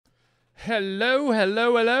Hello,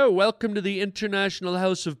 hello, hello. Welcome to the International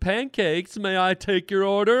House of Pancakes. May I take your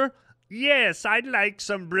order? Yes, I'd like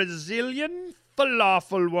some Brazilian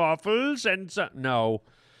falafel waffles and some... No,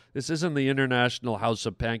 this isn't the International House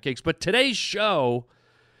of Pancakes, but today's show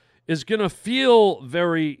is going to feel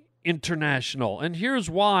very international. And here's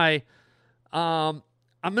why. I'm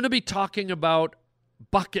going to be talking about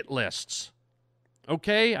bucket lists.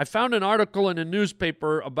 Okay? I found an article in a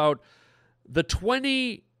newspaper about the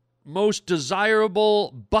 20 most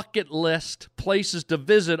desirable bucket list places to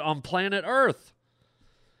visit on planet Earth.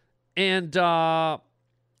 And I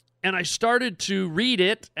started to read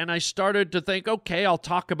it, and I started to think, okay, I'll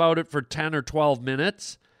talk about it for 10 or 12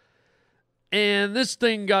 minutes. And this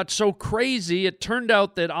thing got so crazy, it turned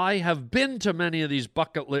out that I have been to many of these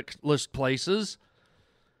bucket list places.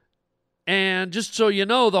 And just so you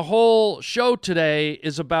know, the whole show today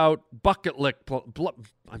is about bucket lick.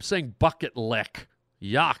 I'm saying bucket lick.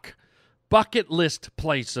 Yuck. Bucket list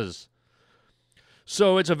places.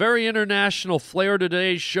 So it's a very international flair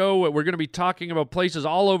today's show. We're going to be talking about places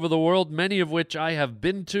all over the world, many of which I have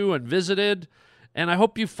been to and visited. And I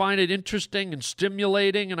hope you find it interesting and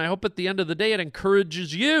stimulating. And I hope at the end of the day it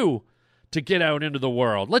encourages you to get out into the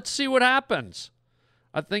world. Let's see what happens.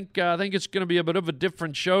 I think it's going to be a bit of a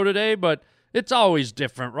different show today, but it's always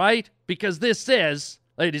different, right? Because this is,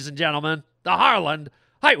 ladies and gentlemen, the Harland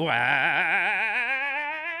Highway.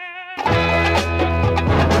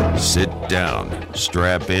 Sit down,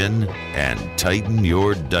 strap in, and tighten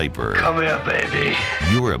your diaper. Come here, baby.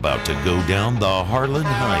 You're about to go down the Harland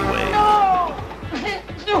Highway. No!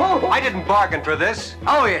 I didn't bargain for this.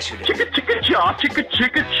 Oh, yes, you did.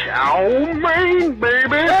 Chicka chow mein,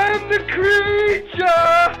 baby. And the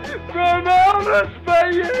creature from outer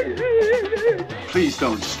space. Please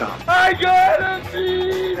don't stop. I got a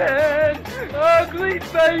mean and ugly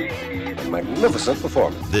face. Magnificent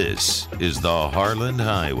performance. This is the Harland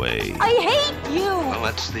Highway. I hate you! Well,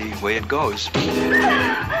 that's the way it goes.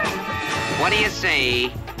 What do you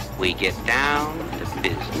say we get down to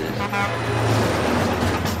business?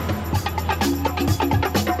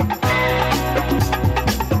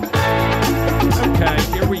 Okay,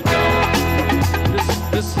 here we go.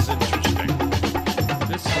 This is interesting.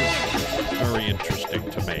 This is very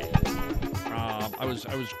interesting to me. I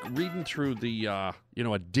was reading through the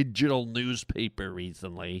a digital newspaper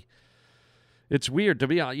recently. It's weird to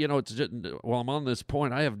be it's just, while I'm on this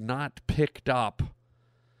point, I have not picked up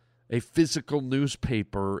a physical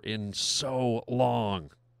newspaper in so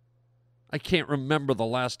long. I can't remember the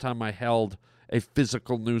last time I held a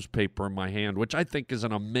physical newspaper in my hand, which I think is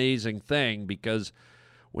an amazing thing because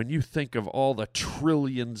when you think of all the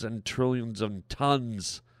trillions and trillions of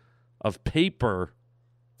tons of paper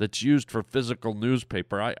that's used for physical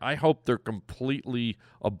newspaper, I hope they're completely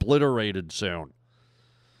obliterated soon.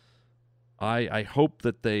 I hope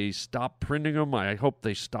that they stop printing them. I hope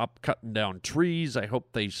they stop cutting down trees. I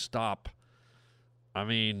hope they stop. I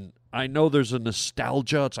mean, I know there's a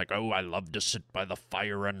nostalgia. It's like, oh, I love to sit by the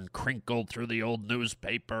fire and crinkle through the old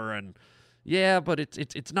newspaper. And yeah, but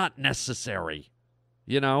it's not necessary,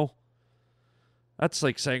 you know? That's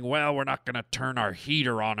like saying, well, we're not going to turn our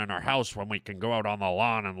heater on in our house when we can go out on the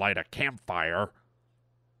lawn and light a campfire.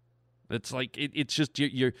 It's like, it's just,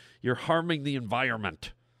 you're harming the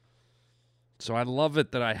environment. So I love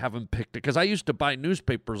it that I haven't picked it, because I used to buy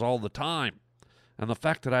newspapers all the time. And the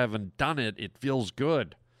fact that I haven't done it, it feels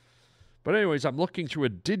good. But anyways, I'm looking through a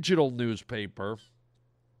digital newspaper,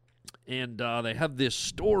 and they have this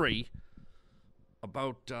story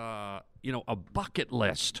about, a bucket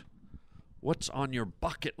list. What's on your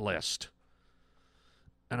bucket list?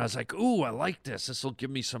 And I was like, ooh, I like this. This will give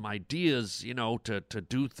me some ideas, to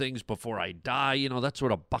do things before I die. That's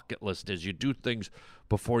what a bucket list is. You do things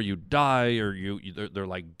before you die, or they're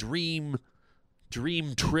like dream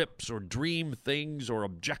trips or dream things or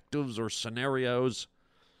objectives or scenarios.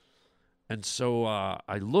 And so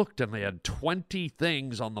I looked, and they had 20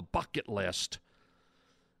 things on the bucket list.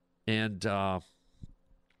 And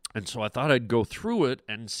so I thought I'd go through it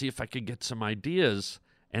and see if I could get some ideas.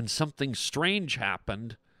 And something strange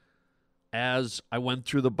happened as I went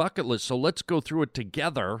through the bucket list. So let's go through it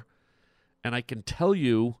together, and I can tell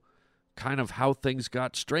you kind of how things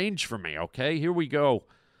got strange for me, okay? Here we go.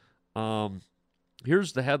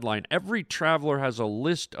 Here's the headline. Every traveler has a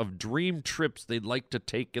list of dream trips they'd like to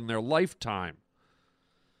take in their lifetime.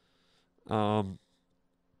 And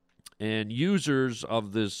users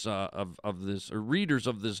of this, readers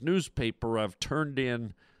of this newspaper have turned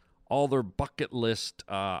in all their bucket list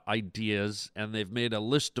ideas, and they've made a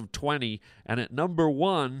list of 20. And at number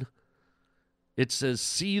 1, it says,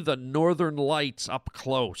 see the northern lights up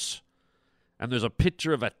close. and there's a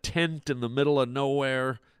picture of a tent in the middle of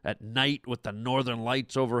nowhere at night with the northern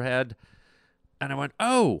lights overhead. And I went,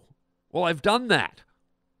 oh, well, I've done that.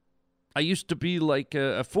 I used to be like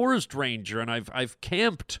a forest ranger, and I've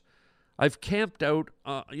camped. I've camped out,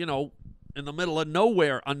 in the middle of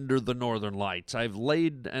nowhere under the northern lights. I've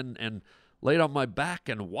laid and laid on my back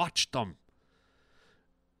and watched them.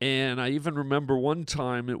 And I even remember one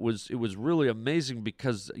time it was really amazing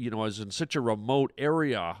because, I was in such a remote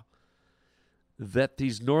area that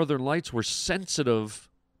these northern lights were sensitive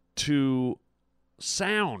to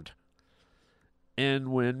sound.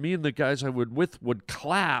 And when me and the guys I would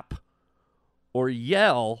clap or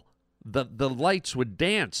yell, the lights would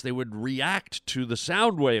dance. They would react to the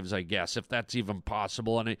sound waves, I guess, if that's even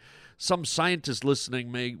possible. And some scientists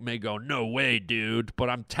listening may go, no way, dude. But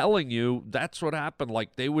I'm telling you, that's what happened.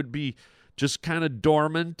 Like, they would be just kind of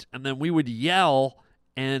dormant, and then we would yell,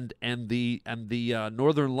 and the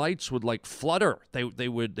northern lights would like flutter. They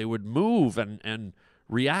would move and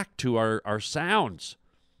react to our sounds.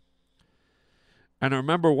 And I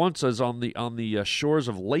remember once I was on the shores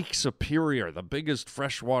of Lake Superior, the biggest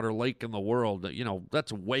freshwater lake in the world.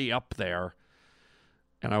 That's way up there.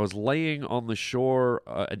 And I was laying on the shore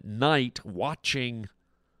at night watching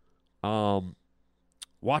the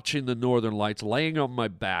northern lights, laying on my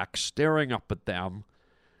back, staring up at them.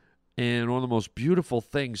 And one of the most beautiful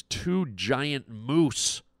things, 2 giant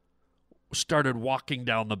moose started walking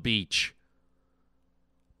down the beach.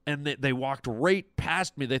 And they walked right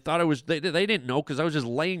past me. They thought I was, they didn't know because I was just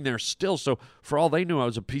laying there still. So for all they knew, I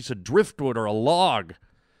was a piece of driftwood or a log.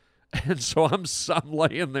 And so I'm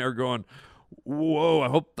laying there going, whoa,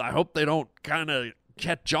 I hope they don't kind of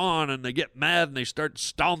catch on and they get mad and they start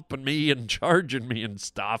stomping me and charging me and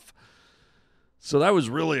stuff. So that was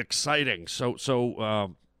really exciting. So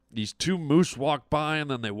these 2 moose walked by, and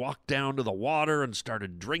then they walked down to the water and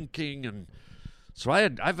started drinking. And so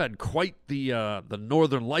I've had quite the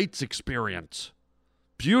Northern Lights experience.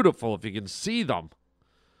 Beautiful if you can see them.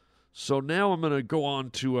 So now I'm going to go on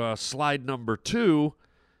to slide number 2,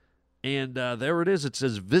 and there it is. It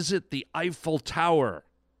says, visit the Eiffel Tower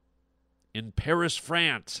in Paris,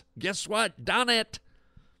 France. Guess what? Done it.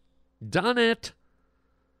 Done it.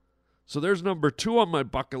 So there's number 2 on my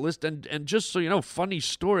bucket list. And just so you know, funny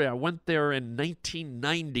story, I went there in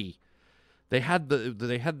 1990. They had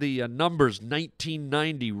the numbers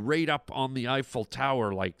 1990 right up on the Eiffel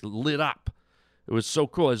Tower, like lit up. It was so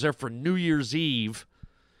cool. I was there for New Year's Eve,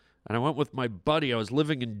 and I went with my buddy. I was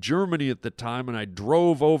living in Germany at the time, and I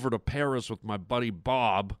drove over to Paris with my buddy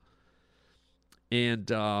Bob.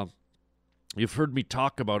 And you've heard me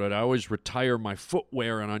talk about it. I always retire my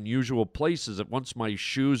footwear in unusual places. That once my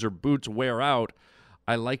shoes or boots wear out,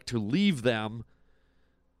 I like to leave them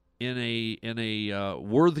in a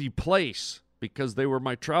worthy place because they were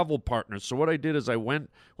my travel partners. So what I did is when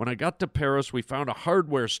I got to Paris, we found a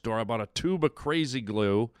hardware store. I bought a tube of Crazy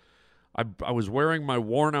Glue. I was wearing my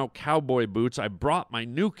worn-out cowboy boots. I brought my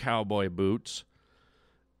new cowboy boots,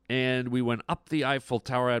 and we went up the Eiffel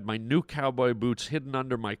Tower. I had my new cowboy boots hidden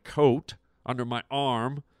under my coat, under my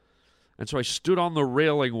arm, and so I stood on the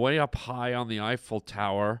railing way up high on the Eiffel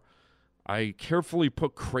Tower. I carefully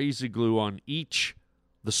put Crazy Glue on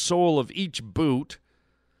the sole of each boot,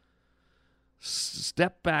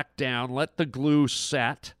 stepped back down, let the glue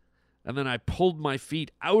set, and then I pulled my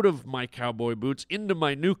feet out of my cowboy boots into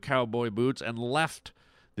my new cowboy boots and left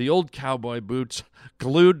the old cowboy boots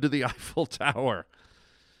glued to the Eiffel Tower.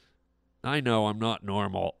 I know I'm not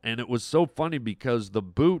normal, and it was so funny because the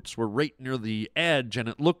boots were right near the edge, and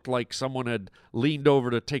it looked like someone had leaned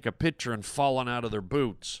over to take a picture and fallen out of their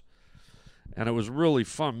boots. And it was really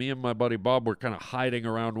fun. Me and my buddy Bob were kind of hiding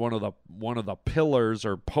around one of the pillars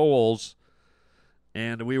or poles,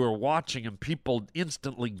 and we were watching, and people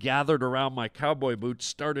instantly gathered around my cowboy boots,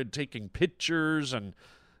 started taking pictures, and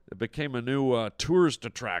it became a new tourist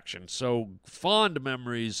attraction. So fond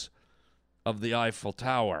memories of the Eiffel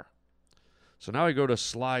Tower. So now I go to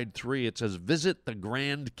slide 3. It says, visit the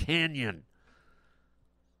Grand Canyon.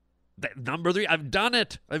 Number 3, I've done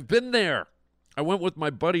it. I've been there. I went with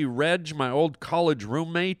my buddy Reg, my old college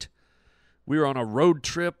roommate. We were on a road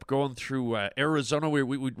trip going through Arizona.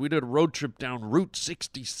 We did a road trip down Route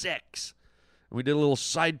 66. And we did a little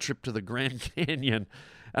side trip to the Grand Canyon.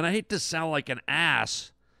 And I hate to sound like an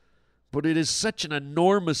ass, but it is such an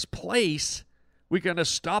enormous place. We kind of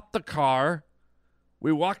stopped the car.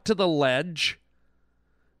 We walked to the ledge.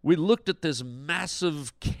 We looked at this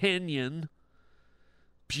massive canyon,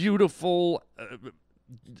 beautiful,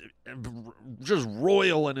 just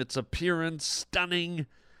royal in its appearance, stunning.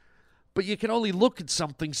 But you can only look at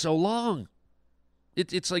something so long.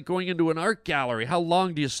 It's like going into an art gallery. How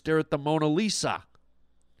long do you stare at the Mona Lisa?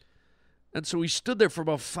 And so we stood there for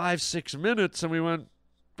about 5-6 minutes, and we went,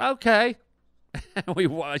 okay.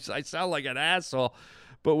 I sound like an asshole,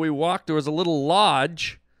 but we walked. There was a little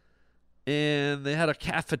lodge, and they had a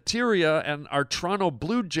cafeteria, and our Toronto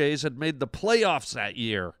Blue Jays had made the playoffs that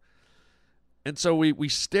year. And so we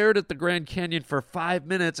stared at the Grand Canyon for 5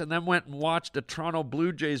 minutes and then went and watched a Toronto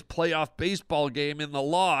Blue Jays playoff baseball game in the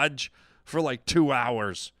lodge for like 2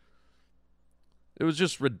 hours. It was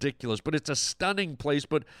just ridiculous, but it's a stunning place.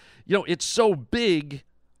 But, it's so big,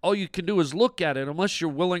 all you can do is look at it unless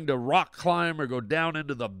you're willing to rock climb or go down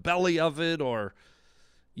into the belly of it or,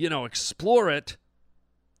 explore it.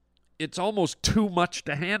 It's almost too much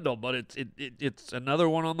to handle, but it's another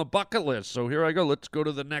one on the bucket list. So here I go. Let's go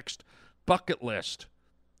to the next bucket list.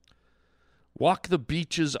 Walk the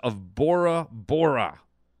beaches of Bora Bora.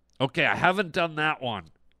 Okay, I haven't done that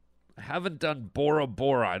one. I haven't done Bora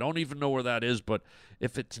Bora. I don't even know where that is, but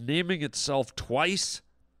if it's naming itself twice,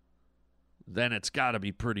 then it's got to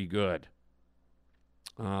be pretty good.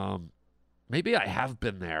 Maybe I have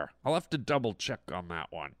been there. I'll have to double check on that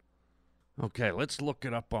one. Okay, let's look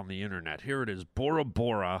it up on the internet. Here it is, Bora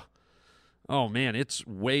Bora. Oh, man, it's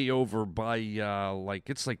way over by,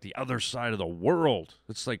 it's like the other side of the world.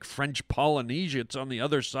 It's like French Polynesia. It's on the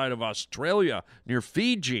other side of Australia, near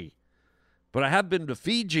Fiji. But I have been to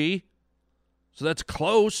Fiji, so that's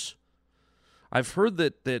close. I've heard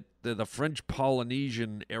that the French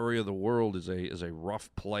Polynesian area of the world is a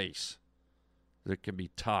rough place. It can be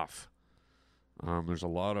tough. There's a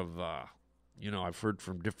lot of... I've heard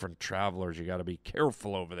from different travelers, you got to be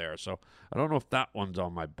careful over there. So I don't know if that one's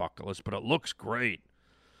on my bucket list, but it looks great.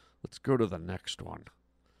 Let's go to the next one.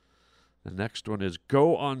 The next one is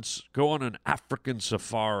go on an African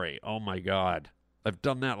safari. Oh my God, I've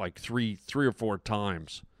done that like three or four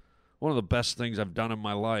times. One of the best things I've done in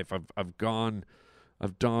my life. I've gone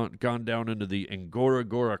down into the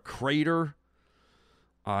Ngorongoro crater.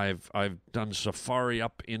 I've done safari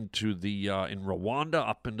up into the in Rwanda,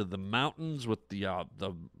 up into the mountains with the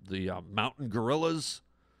mountain gorillas.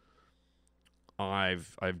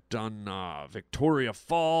 I've done Victoria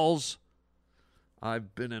Falls.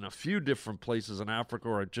 I've been in a few different places in Africa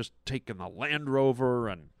where I've just taken the Land Rover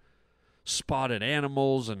and spotted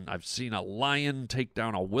animals, and I've seen a lion take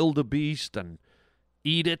down a wildebeest and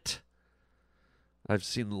eat it. I've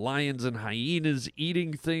seen lions and hyenas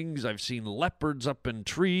eating things. I've seen leopards up in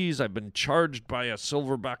trees. I've been charged by a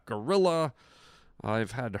silverback gorilla.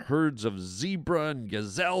 I've had herds of zebra and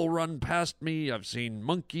gazelle run past me. I've seen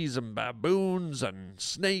monkeys and baboons and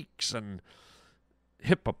snakes and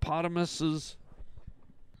hippopotamuses,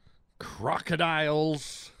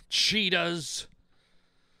 crocodiles, cheetahs.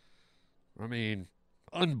 I mean,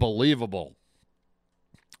 unbelievable.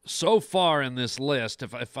 So far in this list,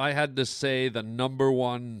 if I had to say the number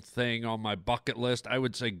one thing on my bucket list, I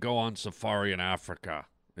would say go on safari in Africa.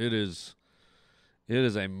 It is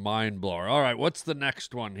a mind blower. All right, what's the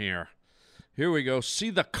next one here? Here we go. See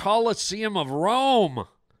the Colosseum of Rome.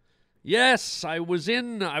 Yes, I was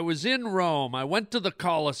in Rome. I went to the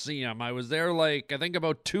Colosseum. I was there I think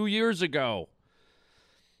about 2 years ago.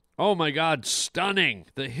 Oh my God, stunning.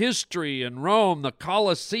 The history in Rome, the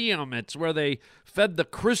Colosseum, it's where they fed the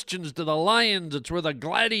Christians to the lions. It's where the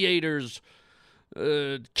gladiators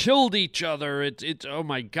killed each other. It's oh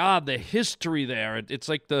my God, the history there. It's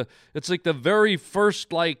like the very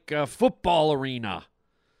first football arena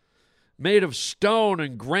made of stone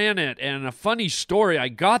and granite. And a funny story, I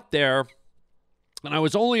got there and I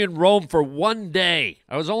was only in Rome for 1 day.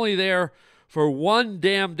 I was only there for one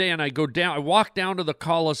damn day, and I walk down to the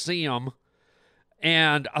Colosseum,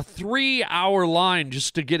 and a 3-hour line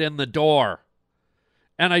just to get in the door.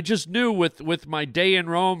 And I just knew with my day in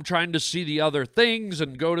Rome, trying to see the other things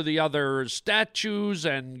and go to the other statues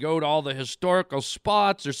and go to all the historical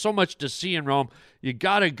spots. There's so much to see in Rome. You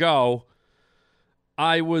gotta go.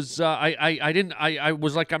 I was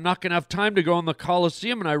like, I'm not gonna have time to go in the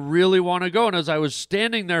Colosseum, and I really want to go. And as I was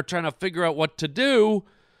standing there trying to figure out what to do,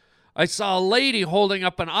 I saw a lady holding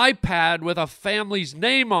up an iPad with a family's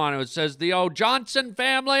name on it. It says, the O. Johnson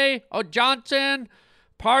family, O. Johnson,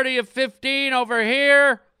 party of 15 over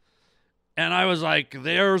here. And I was like,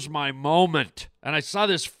 there's my moment. And I saw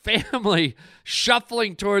this family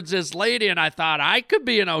shuffling towards this lady, and I thought, I could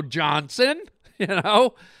be an O. Johnson,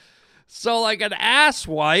 So like an ass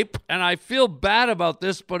wipe, and I feel bad about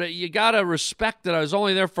this, but you got to respect that I was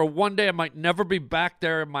only there for 1 day. I might never be back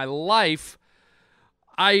there in my life.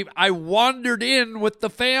 I wandered in with the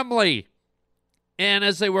family, and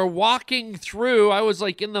as they were walking through, I was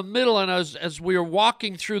like in the middle, and as we were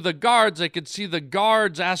walking through the guards, I could see the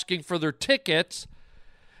guards asking for their tickets,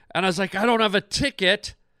 And I was like, I don't have a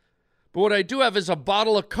ticket, but what I do have is a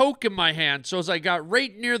bottle of Coke in my hand. So as I got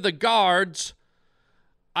right near the guards,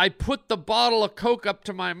 I put the bottle of Coke up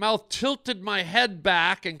to my mouth, tilted my head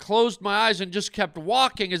back, and closed my eyes and just kept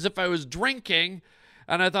walking as if I was drinking.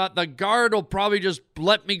 And I thought the guard will probably just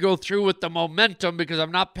let me go through with the momentum because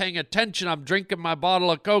I'm not paying attention. I'm drinking my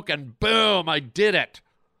bottle of Coke, and boom, I did it.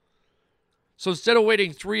 So instead of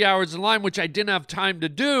waiting 3 hours in line, which I didn't have time to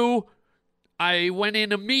do, I went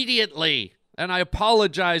in immediately. And I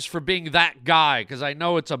apologize for being that guy because I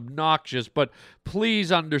know it's obnoxious, but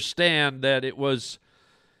please understand that it was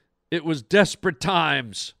desperate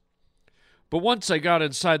times. But once I got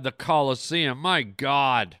inside the Coliseum, my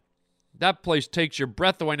God, that place takes your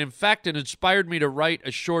breath away. And in fact, it inspired me to write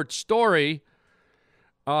a short story.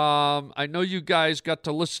 I know you guys got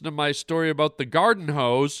to listen to my story about the garden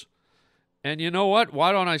hose. And you know what?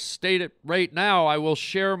 Why don't I state it right now? I will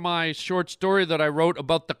share my short story that I wrote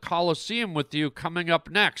about the Coliseum with you coming up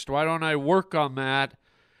next. Why don't I work on that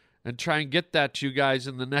and try and get that to you guys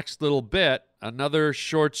in the next little bit? Another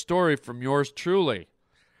short story from yours truly.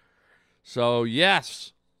 So,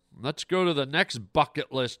 yes, let's go to the next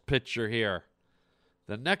bucket list picture here.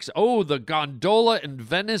 The gondola in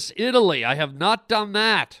Venice, Italy. I have not done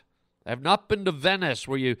that. I have not been to Venice,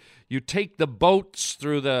 where you take the boats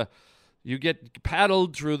through you get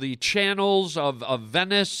paddled through the channels of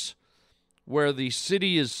Venice, where the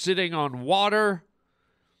city is sitting on water.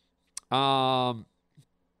 That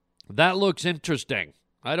looks interesting.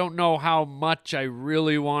 I don't know how much I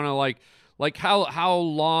really want to like how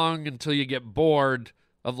long until you get bored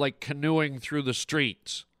of like canoeing through the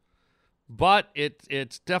streets. But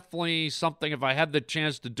it's definitely something, if I had the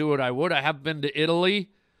chance to do it, I would. I have been to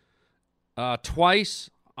Italy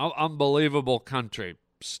twice. Unbelievable country.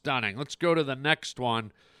 Stunning. Let's go to the next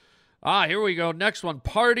one. Here we go. Next one.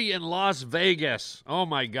 Party in Las Vegas. Oh,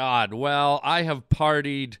 my God. Well, I have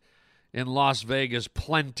partied in Las Vegas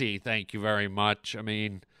plenty, thank you very much. I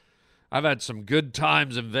mean, I've had some good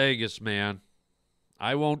times in Vegas, man.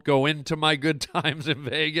 I won't go into my good times in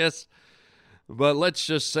Vegas, but let's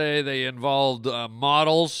just say they involved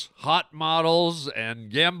models, hot models,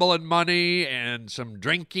 and gambling money, and some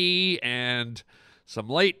drinky, and some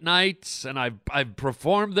late nights, and I've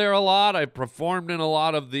performed there a lot. I've performed in a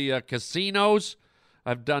lot of the casinos.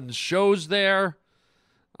 I've done shows there.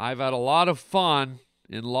 I've had a lot of fun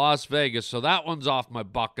in Las Vegas, so that one's off my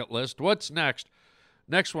bucket list. What's next?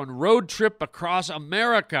 Next one, road trip across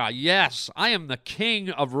America. Yes, I am the king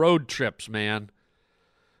of road trips, man.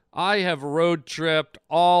 I have road tripped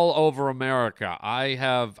all over America. I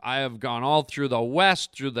have gone all through the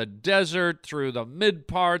West, through the desert, through the mid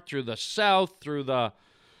part, through the South, through the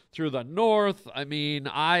North. I mean,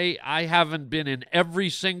 I haven't been in every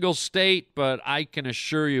single state, but I can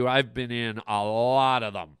assure you I've been in a lot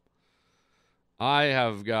of them. I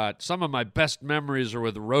have got some of my best memories are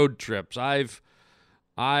with road trips. I've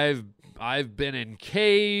been in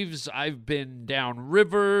caves, I've been down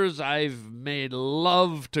rivers, I've made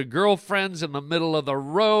love to girlfriends in the middle of the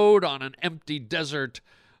road on an empty desert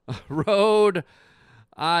road.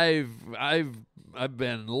 I've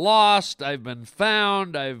been lost, I've been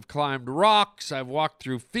found, I've climbed rocks, I've walked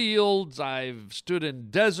through fields, I've stood in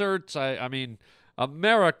deserts. I mean,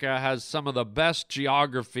 America has some of the best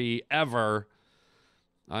geography ever.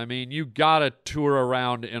 I mean, you gotta tour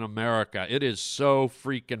around in America. It is so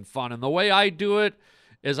freaking fun. And the way I do it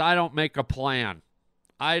is I don't make a plan.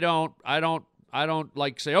 I don't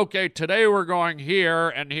like say, okay, today we're going here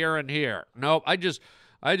and here and here. Nope, I just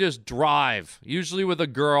drive. Usually with a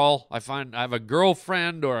girl. I have a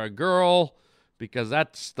girlfriend or a girl because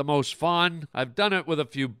that's the most fun. I've done it with a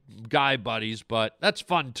few guy buddies, but that's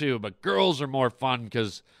fun too. But girls are more fun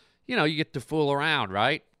because, you get to fool around,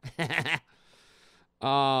 right?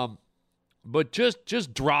 But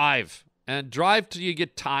just drive and drive till you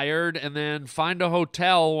get tired, and then find a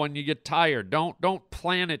hotel when you get tired. Don't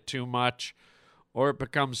plan it too much, or it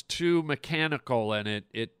becomes too mechanical, and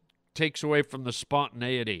it takes away from the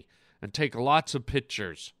spontaneity. And take lots of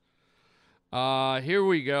pictures. Here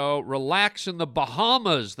we go. Relax in the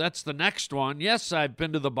Bahamas. That's the next one. Yes, I've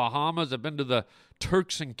been to the Bahamas. I've been to the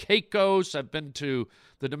Turks and Caicos. I've been to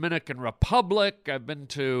the Dominican Republic. I've been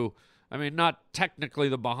to, not technically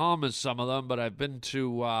the Bahamas, some of them, but I've been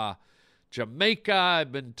to Jamaica.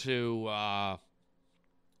 I've been to,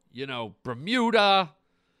 Bermuda.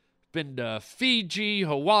 Been to Fiji,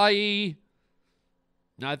 Hawaii.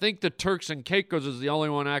 Now, I think the Turks and Caicos is the only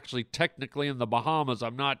one actually technically in the Bahamas.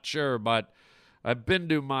 I'm not sure, but I've been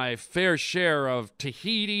to my fair share of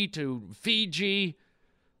Tahiti to Fiji.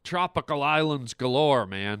 Tropical islands galore,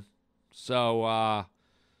 man. So,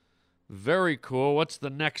 Very cool. What's the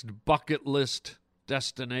next bucket list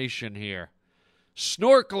destination here?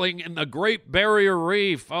 Snorkeling in the Great Barrier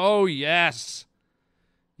Reef. Oh, yes.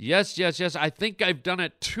 Yes. I think I've done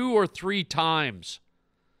it 2 or 3 times.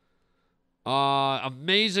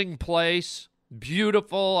 Amazing place.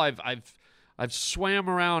 Beautiful. I've swam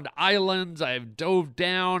around islands. I've dove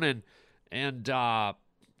down and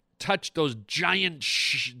touched those giant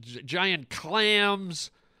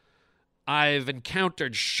clams. I've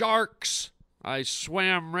encountered sharks. I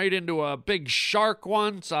swam right into a big shark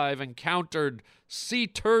once. I've encountered sea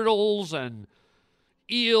turtles and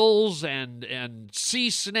eels and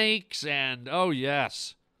sea snakes, and oh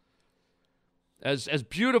yes. As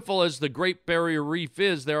beautiful as the Great Barrier Reef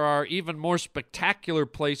is, there are even more spectacular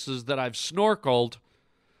places that I've snorkeled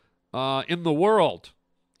in the world.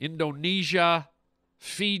 Indonesia,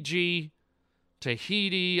 Fiji,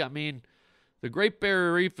 Tahiti. I mean, the Great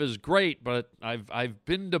Barrier Reef is great, but I've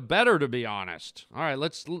been to better, to be honest. All right,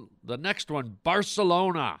 the next one,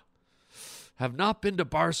 Barcelona. Have not been to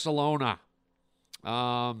Barcelona.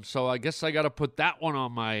 So I guess I got to put that one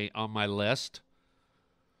on my list.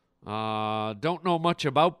 Don't know much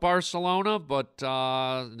about Barcelona, but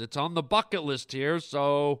it's on the bucket list here,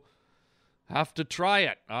 so have to try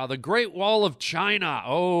it. The Great Wall of China.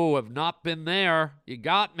 Oh, have not been there. You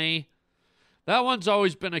got me. That one's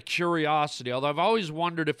always been a curiosity, although I've always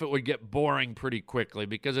wondered if it would get boring pretty quickly,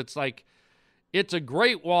 because it's a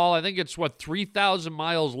Great Wall. I think it's, 3,000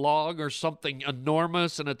 miles long or something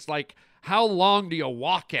enormous, and it's like, how long do you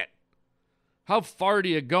walk it? How far do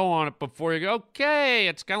you go on it before you go, okay,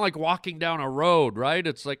 it's kind of like walking down a road, right?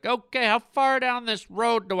 It's like, okay, how far down this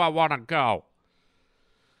road do I want to go?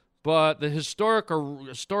 But the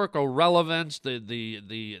historical relevance,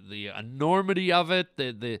 the enormity of it,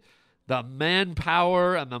 the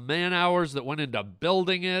manpower and the man-hours that went into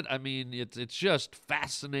building it, I mean, it's just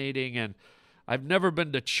fascinating, and I've never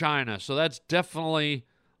been to China, so that's definitely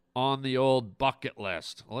on the old bucket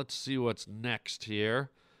list. Let's see what's next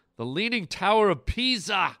here. The Leaning Tower of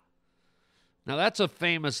Pisa. Now, that's a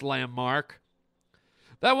famous landmark.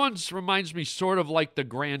 That one reminds me sort of like the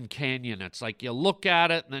Grand Canyon. It's like you look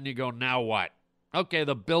at it and then you go, now what? Okay,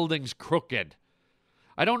 the building's crooked.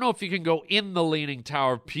 I don't know if you can go in the Leaning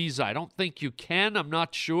Tower of Pisa. I don't think you can. I'm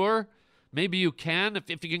not sure. Maybe you can.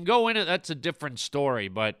 If you can go in it, that's a different story.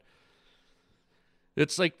 But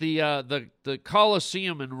it's like the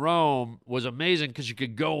Colosseum in Rome was amazing because you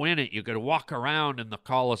could go in it. You could walk around in the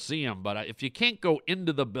Colosseum. But if you can't go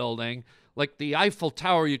into the building, like the Eiffel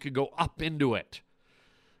Tower, you could go up into it.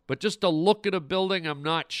 But just to look at a building, I'm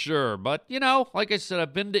not sure. But, like I said,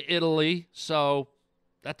 I've been to Italy, so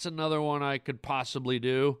that's another one I could possibly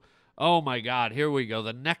do. Oh, my God, here we go.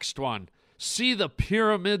 The next one. See the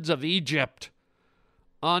pyramids of Egypt.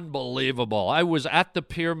 Unbelievable. I was at the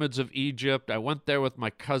pyramids of Egypt. I went there with my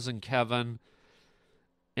cousin Kevin,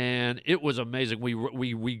 and it was amazing. We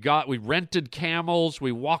rented camels.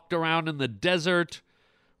 We walked around in the desert.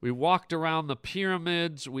 We walked around the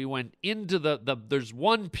pyramids. We went into there's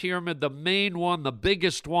one pyramid, the main one, the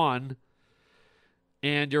biggest one,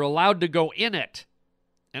 and you're allowed to go in it.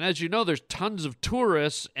 And as you know, there's tons of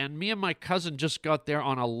tourists, and me and my cousin just got there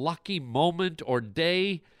on a lucky moment or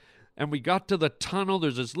day, and we got to the tunnel.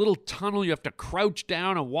 There's this little tunnel. You have to crouch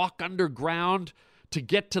down and walk underground to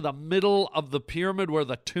get to the middle of the pyramid where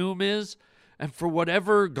the tomb is. And for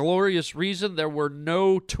whatever glorious reason, there were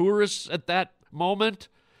no tourists at that moment.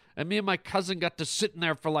 And me and my cousin got to sit in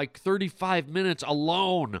there for like 35 minutes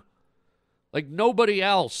alone. Like nobody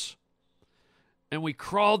else. And we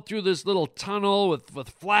crawled through this little tunnel with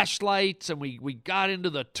flashlights, and we got into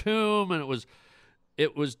the tomb, and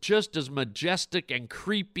it was just as majestic and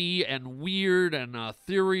creepy and weird and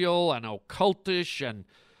ethereal and occultish, and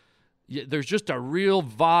there's just a real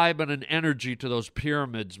vibe and an energy to those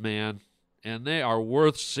pyramids, man. And they are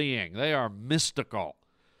worth seeing. They are mystical.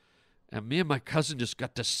 And me and my cousin just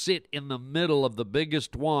got to sit in the middle of the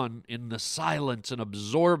biggest one in the silence and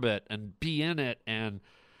absorb it and be in it and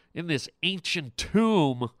in this ancient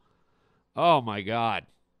tomb. Oh, my God.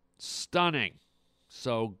 Stunning.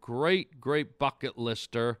 So great bucket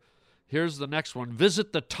lister. Here's the next one.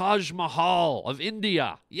 Visit the Taj Mahal of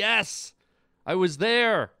India. Yes, I was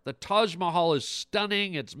there. The Taj Mahal is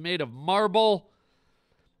stunning. It's made of marble.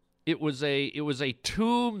 It was a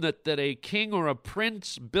tomb that a king or a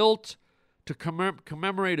prince built to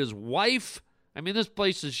commemorate his wife. I mean, this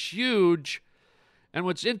place is huge. And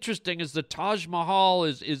what's interesting is the Taj Mahal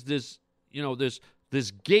is this,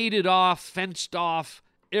 this gated off, fenced off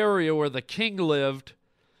area where the king lived.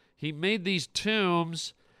 He made these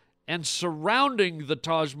tombs, and surrounding the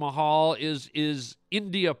Taj Mahal is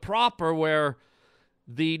India proper, where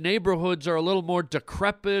the neighborhoods are a little more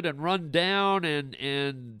decrepit and run down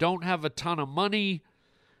and don't have a ton of money.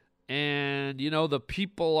 And, the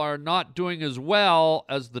people are not doing as well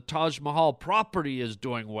as the Taj Mahal property is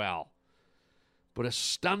doing well. But a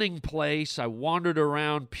stunning place. I wandered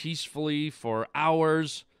around peacefully for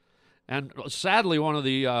hours. And sadly, one of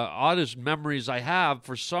the oddest memories I have,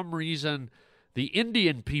 for some reason, the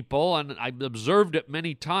Indian people, and I've observed it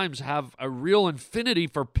many times, have a real affinity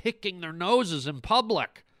for picking their noses in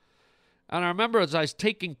public. And I remember as I was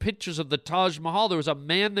taking pictures of the Taj Mahal, there was a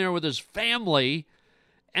man there with his family,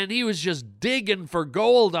 and he was just digging for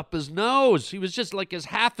gold up his nose. He was just like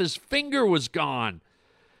half his finger was gone.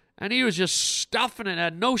 And he was just stuffing it,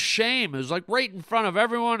 had no shame. It was like right in front of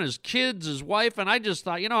everyone, his kids, his wife. And I just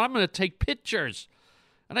thought, I'm going to take pictures.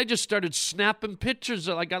 And I just started snapping pictures.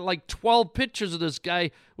 I got like 12 pictures of this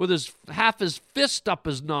guy with half his fist up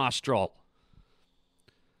his nostril.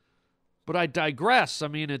 But I digress. I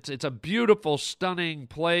mean, it's a beautiful, stunning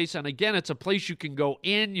place. And again, it's a place you can go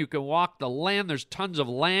in. You can walk the land. There's tons of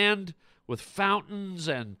land with fountains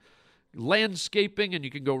and landscaping, and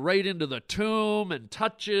you can go right into the tomb and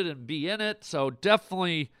touch it and be in it. So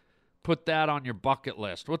definitely put that on your bucket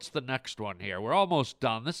list. What's the next one here? We're almost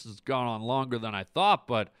done. This has gone on longer than I thought,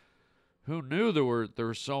 but who knew there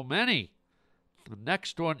were so many? The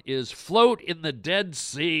next one is float in the Dead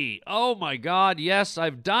Sea. Oh my God, yes,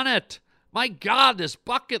 I've done it. My God, this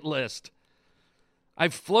bucket list.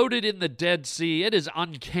 I've floated in the Dead Sea. It is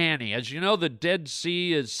uncanny. As you know, the Dead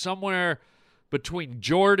Sea is somewhere between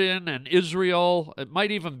Jordan and Israel. It might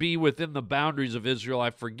even be within the boundaries of Israel. I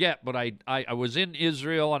forget, but I was in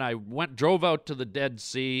Israel and I drove out to the Dead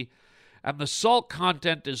Sea, and the salt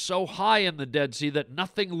content is so high in the Dead Sea that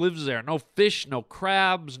nothing lives there. No fish, no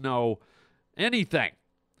crabs, no anything.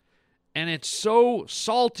 And it's so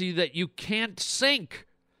salty that you can't sink.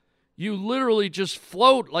 You literally just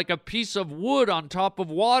float like a piece of wood on top of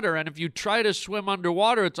water, and if you try to swim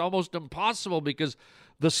underwater, it's almost impossible because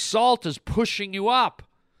the salt is pushing you up.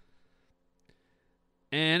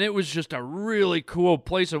 And it was just a really cool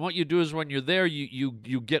place. And what you do is when you're there, you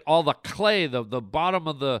get all the clay. The bottom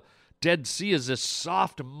of the Dead Sea is this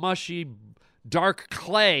soft, mushy, dark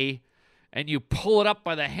clay. And you pull it up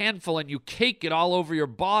by the handful and you cake it all over your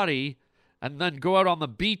body. And then go out on the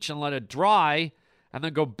beach and let it dry. And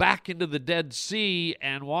then go back into the Dead Sea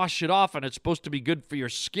and wash it off. And it's supposed to be good for your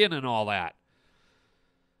skin and all that.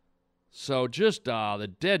 So just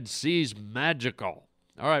the Dead Sea's magical.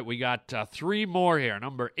 All right, we got 3 more here.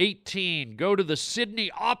 Number 18, go to the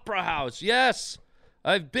Sydney Opera House. Yes,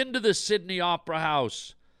 I've been to the Sydney Opera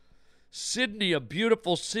House. Sydney, a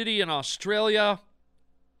beautiful city in Australia.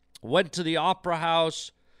 Went to the Opera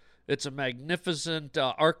House. It's a magnificent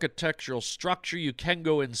architectural structure. You can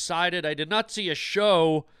go inside it. I did not see a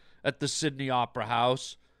show at the Sydney Opera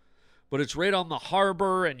House, but it's right on the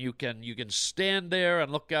harbor, and you can stand there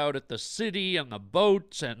and look out at the city and the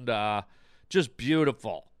boats, and just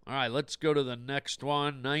beautiful. All right, let's go to the next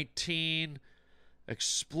one. 19,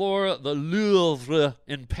 explore the Louvre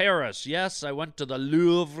in Paris. Yes, I went to the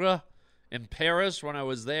Louvre in Paris when I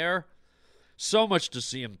was there. So much to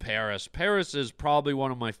see in Paris. Paris is probably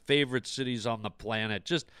one of my favorite cities on the planet.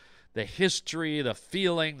 Just the history, the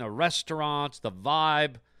feeling, the restaurants, the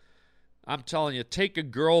vibe. I'm telling you, take a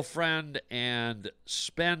girlfriend and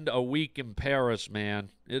spend a week in Paris,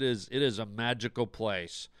 man. It is a magical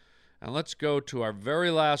place. And let's go to our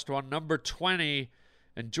very last one, number 20.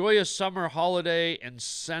 Enjoy a summer holiday in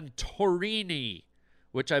Santorini,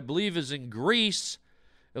 which I believe is in Greece.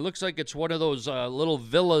 It looks like it's one of those little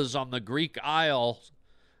villas on the Greek Isle.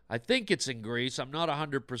 I think it's in Greece. I'm not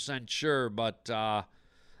 100% sure, but I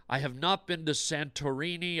have not been to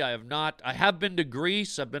Santorini. I have been to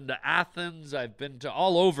Greece. I've been to Athens. I've been to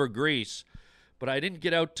all over Greece. But I didn't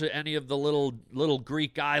get out to any of the little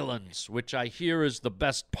Greek islands, which I hear is the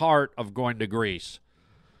best part of going to Greece.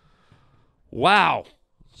 Wow.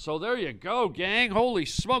 So there you go, gang. Holy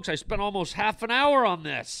smokes, I spent almost half an hour on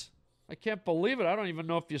this. I can't believe it. I don't even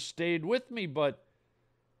know if you stayed with me, but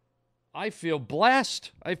I feel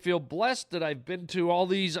blessed. I feel blessed that I've been to all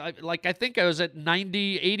these, I think I was at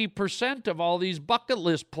 80% of all these bucket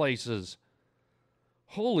list places.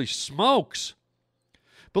 Holy smokes.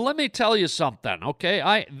 But let me tell you something,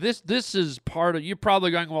 okay? This is part of, you're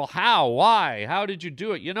probably going, well, how? Why? How did you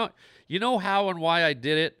do it? You know how and why I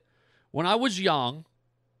did it? When I was young,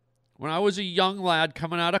 when I was a young lad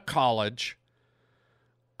coming out of college,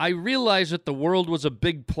 I realized that the world was a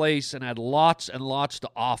big place and had lots and lots to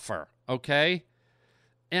offer, okay?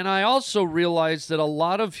 And I also realized that a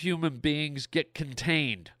lot of human beings get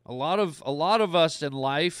contained. A lot of us in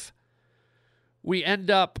life, we end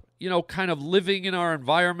up, kind of living in our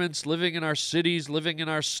environments, living in our cities, living in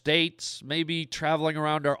our states, maybe traveling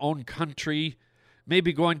around our own country,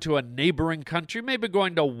 maybe going to a neighboring country, maybe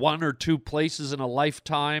going to one or two places in a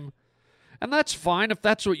lifetime. And that's fine if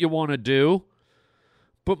that's what you want to do.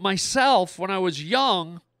 But myself, when I was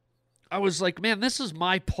young, I was like, man, this is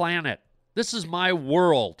my planet. This is my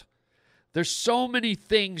world. There's so many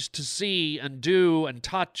things to see and do and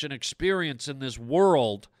touch and experience in this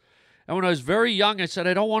world. And when I was very young, I said,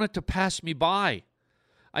 I don't want it to pass me by.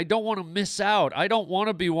 I don't want to miss out. I don't want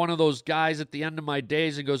to be one of those guys at the end of my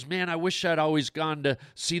days and goes, man, I wish I'd always gone to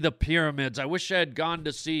see the pyramids. I wish I had gone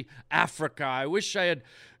to see Africa. I wish I had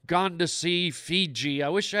gone to see Fiji. I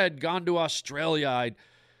wish I had gone to Australia.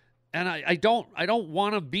 I didn't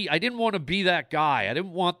want to be that guy. I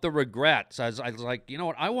didn't want the regrets. I was like, you know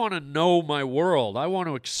what? I want to know my world. I want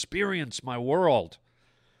to experience my world.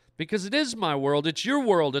 Because it is my world, it's your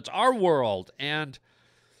world, it's our world, and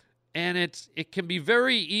it can be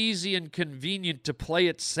very easy and convenient to play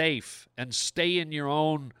it safe and stay in your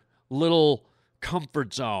own little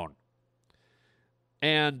comfort zone.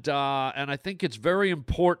 And I think it's very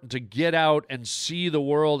important to get out and see the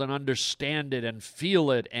world and understand it and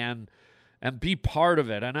feel it and be part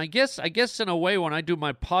of it. And I guess in a way, when I do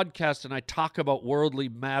my podcast and I talk about worldly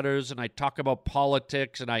matters and I talk about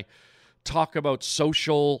politics and I talk about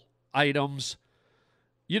social items,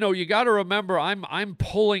 you got to remember I'm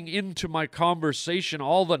pulling into my conversation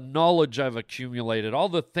all the knowledge I've accumulated, all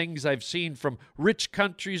the things I've seen from rich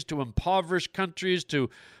countries to impoverished countries to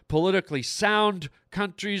politically sound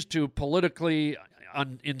countries to politically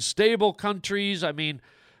unstable countries. I mean,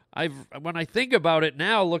 when I think about it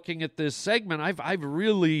now, looking at this segment, I've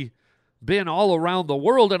really been all around the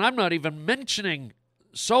world, and I'm not even mentioning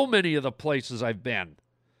so many of the places I've been.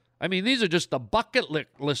 I mean, these are just the bucket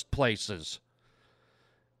list places.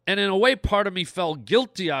 And in a way, part of me felt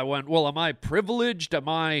guilty. I went, well, am I privileged? Am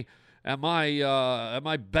I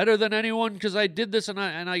better than anyone because I did this? And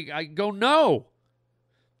I go, no.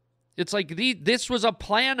 It's like this was a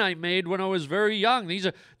plan I made when I was very young.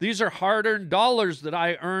 These are hard-earned dollars that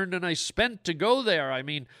I earned and I spent to go there. I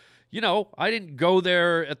mean, I didn't go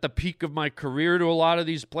there at the peak of my career to a lot of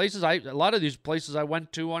these places. A lot of these places I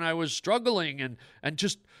went to when I was struggling and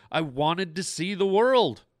just I wanted to see the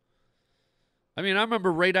world. I mean, I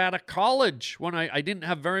remember right out of college when I didn't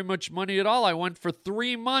have very much money at all. I went for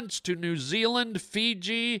 3 months to New Zealand,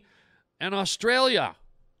 Fiji, and Australia.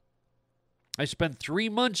 I spent 3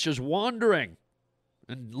 months just wandering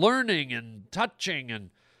and learning and touching.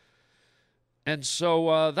 And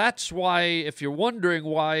so that's why, if you're wondering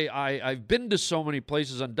why I've been to so many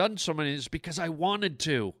places and done so many, it's because I wanted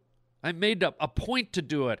to. I made a point to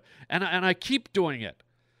do it, and I keep doing it.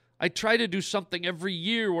 I try to do something every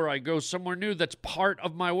year where I go somewhere new that's part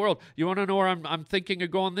of my world. You want to know where I'm thinking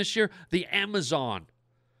of going this year? The Amazon.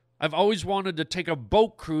 I've always wanted to take a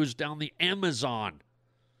boat cruise down the Amazon.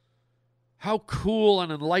 How cool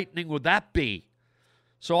and enlightening would that be?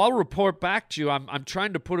 So I'll report back to you. I'm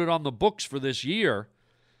trying to put it on the books for this year.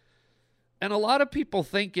 And a lot of people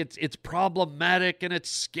think it's problematic and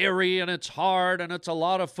it's scary and it's hard and it's a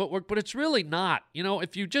lot of footwork, but it's really not.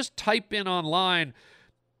 If you just type in online,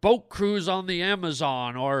 boat cruise on the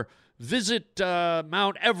Amazon or visit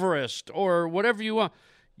Mount Everest or whatever you want,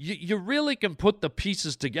 you really can put the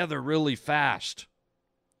pieces together really fast.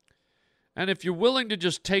 And if you're willing to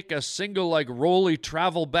just take a single rolly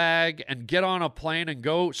travel bag and get on a plane and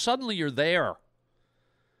go, suddenly you're there.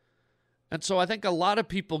 And so I think a lot of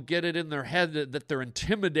people get it in their head that they're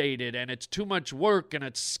intimidated and it's too much work and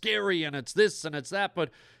it's scary and it's this and it's that, but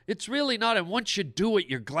it's really not. And once you do it,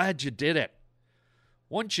 you're glad you did it.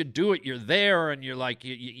 Once you do it, you're there and you're like,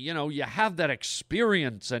 you have that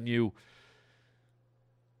experience and you...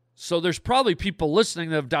 So there's probably people listening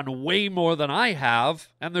that have done way more than I have,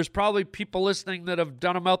 and there's probably people listening that have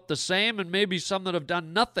done about the same, and maybe some that have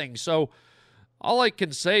done nothing. So all I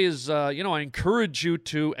can say is, I encourage you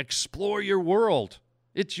to explore your world.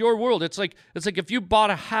 It's your world. It's like if you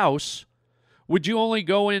bought a house, would you only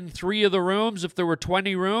go in 3 of the rooms if there were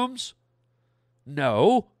 20 rooms?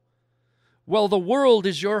 No. Well, the world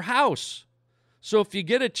is your house. So if you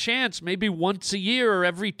get a chance, maybe once a year or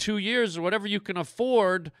every 2 years or whatever you can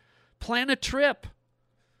afford, plan a trip.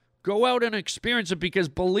 Go out and experience it, because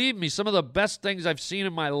believe me, some of the best things I've seen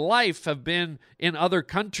in my life have been in other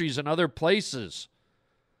countries and other places.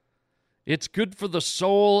 It's good for the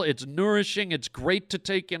soul. It's nourishing. It's great to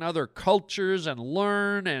take in other cultures and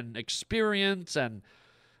learn and experience and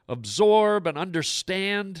absorb and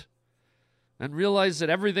understand and realize that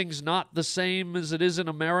everything's not the same as it is in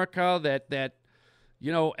America, that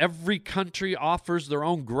every country offers their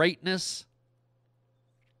own greatness.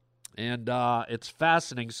 And it's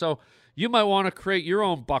fascinating. So you might want to create your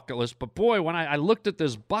own bucket list. But boy, when I looked at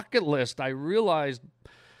this bucket list, I realized,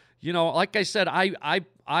 like I said,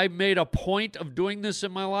 I made a point of doing this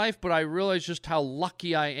in my life, but I realized just how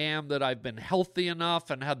lucky I am that I've been healthy enough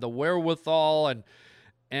and had the wherewithal,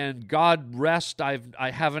 and God rest,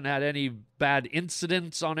 I haven't had any bad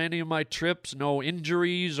incidents on any of my trips, no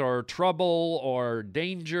injuries or trouble or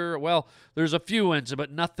danger. Well, there's a few incidents,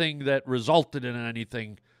 but nothing that resulted in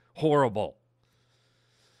anything horrible.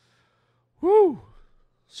 Whew.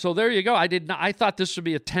 So there you go. I thought this would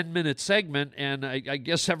be a 10-minute segment, and I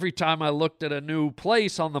guess every time I looked at a new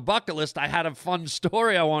place on the bucket list, I had a fun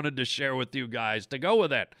story I wanted to share with you guys to go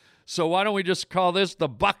with it. So why don't we just call this the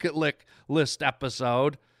bucket list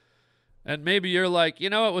episode? And maybe you're like,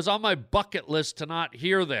 it was on my bucket list to not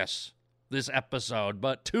hear this episode,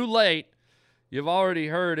 but too late. You've already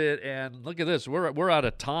heard it, and look at this. We're out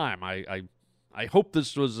of time. I hope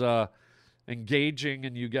this was engaging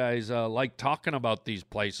and you guys like talking about these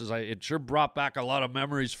places. It sure brought back a lot of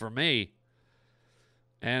memories for me.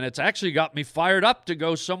 And it's actually got me fired up to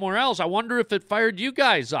go somewhere else. I wonder if it fired you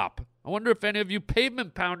guys up. I wonder if any of you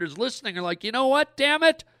pavement pounders listening are like, you know what, damn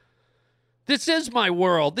it? This is my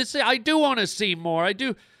world. I do want to see more. I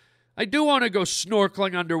do want to go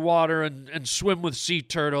snorkeling underwater and swim with sea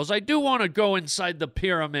turtles. I do want to go inside the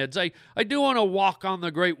pyramids. I do want to walk on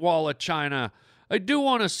the Great Wall of China. I do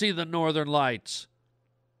want to see the Northern Lights.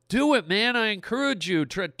 Do it, man. I encourage you.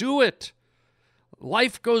 Do it.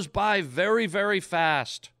 Life goes by very, very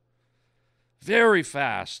fast. Very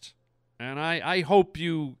fast. And I hope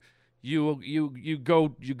you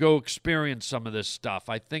go experience some of this stuff.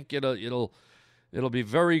 I think it'll be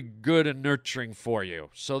very good and nurturing for you.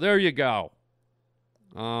 So there you go.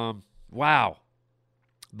 Wow.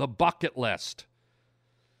 The bucket list.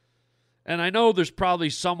 And I know there's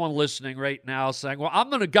probably someone listening right now saying, well, I'm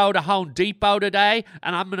going to go to Home Depot today,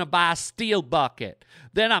 and I'm going to buy a steel bucket.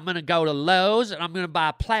 Then I'm going to go to Lowe's, and I'm going to buy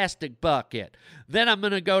a plastic bucket. Then I'm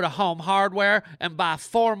going to go to Home Hardware and buy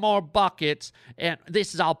 4 more buckets. And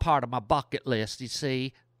this is all part of my bucket list, you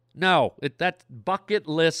see. No, that bucket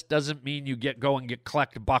list doesn't mean you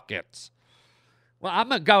collect buckets. Well, I'm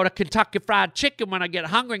going to go to Kentucky Fried Chicken when I get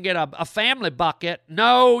hungry and get a family bucket.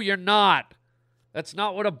 No, you're not. That's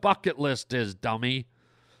not what a bucket list is, dummy.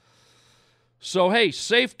 So, hey,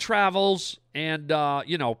 safe travels, and,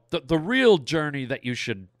 the real journey that you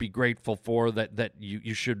should be grateful for, that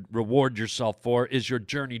you should reward yourself for, is your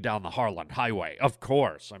journey down the Harland Highway. Of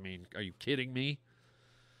course. I mean, are you kidding me?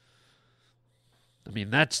 I mean,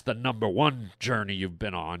 that's the number one journey you've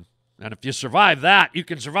been on. And if you survive that, you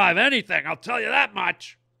can survive anything, I'll tell you that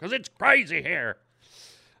much, because it's crazy here.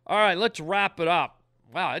 All right, let's wrap it up.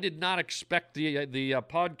 Wow, I did not expect the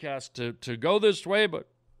podcast to go this way, but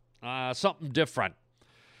something different.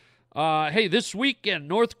 Hey, this weekend,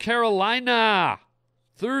 North Carolina,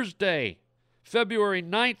 Thursday, February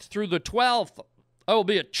 9th through the 12th, I will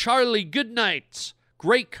be at Charlie Goodnight's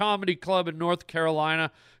great comedy club in North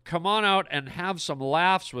Carolina. Come on out and have some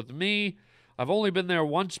laughs with me. I've only been there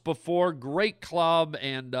once before. Great club,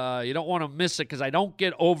 and you don't want to miss it because I don't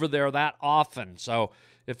get over there that often. So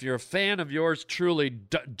if you're a fan of yours truly,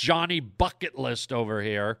 Johnny Bucket List over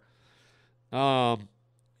here,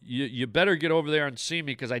 you better get over there and see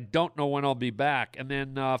me because I don't know when I'll be back. And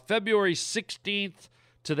then February 16th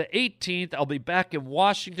to the 18th, I'll be back in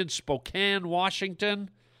Washington, Spokane, Washington.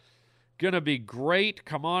 Going to be great.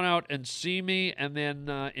 Come on out and see me. And then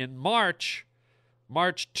in March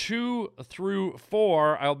 2 through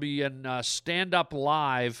 4, I'll be in Stand Up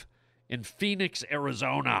Live in Phoenix,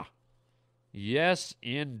 Arizona. Yes,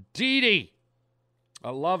 indeedy.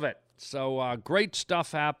 I love it. So great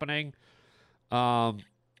stuff happening.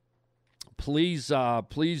 Please,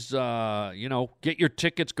 get your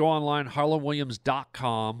tickets. Go online,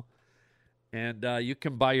 harlandwilliams.com. And you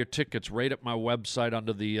can buy your tickets right at my website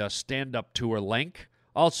under the stand-up tour link.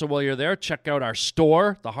 Also, while you're there, check out our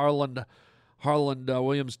store, the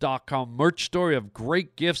harlandwilliams.com merch store. We have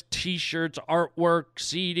great gifts, T-shirts, artwork,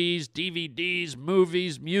 CDs, DVDs,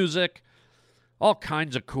 movies, music, all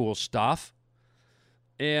kinds of cool stuff.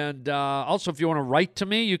 And also, if you want to write to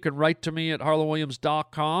me, you can write to me at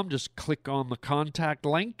harlandwilliams.com. Just click on the contact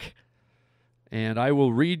link, and I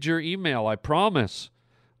will read your email, I promise.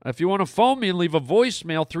 If you want to phone me and leave a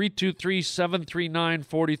voicemail,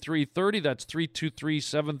 323-739-4330. That's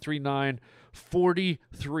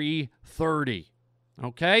 323-739-4330.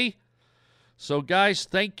 Okay? So, guys,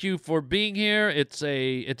 thank you for being here. It's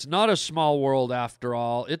not a small world after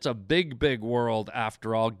all. It's a big, big world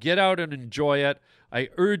after all. Get out and enjoy it. I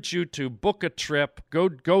urge you to book a trip,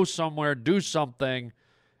 go somewhere, do something,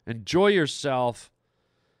 enjoy yourself.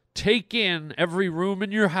 take in every room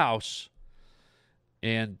in your house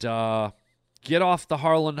and get off the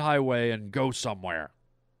Harland Highway and go somewhere.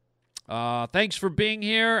 Thanks for being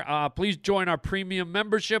here. Please join our premium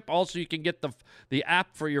membership. Also, you can get the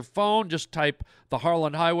app for your phone. Just type the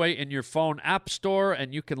Harland Highway in your phone app store,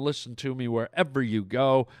 and you can listen to me wherever you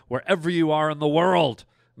go, wherever you are in the world.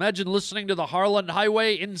 Imagine listening to the Harland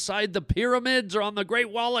Highway inside the pyramids or on the Great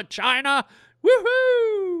Wall of China.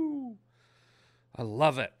 Woohoo! I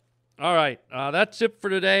love it. All right, that's it for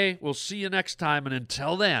today. We'll see you next time, and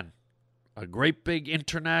until then, a great big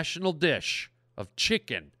international dish of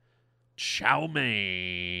chicken chow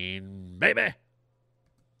mein, baby.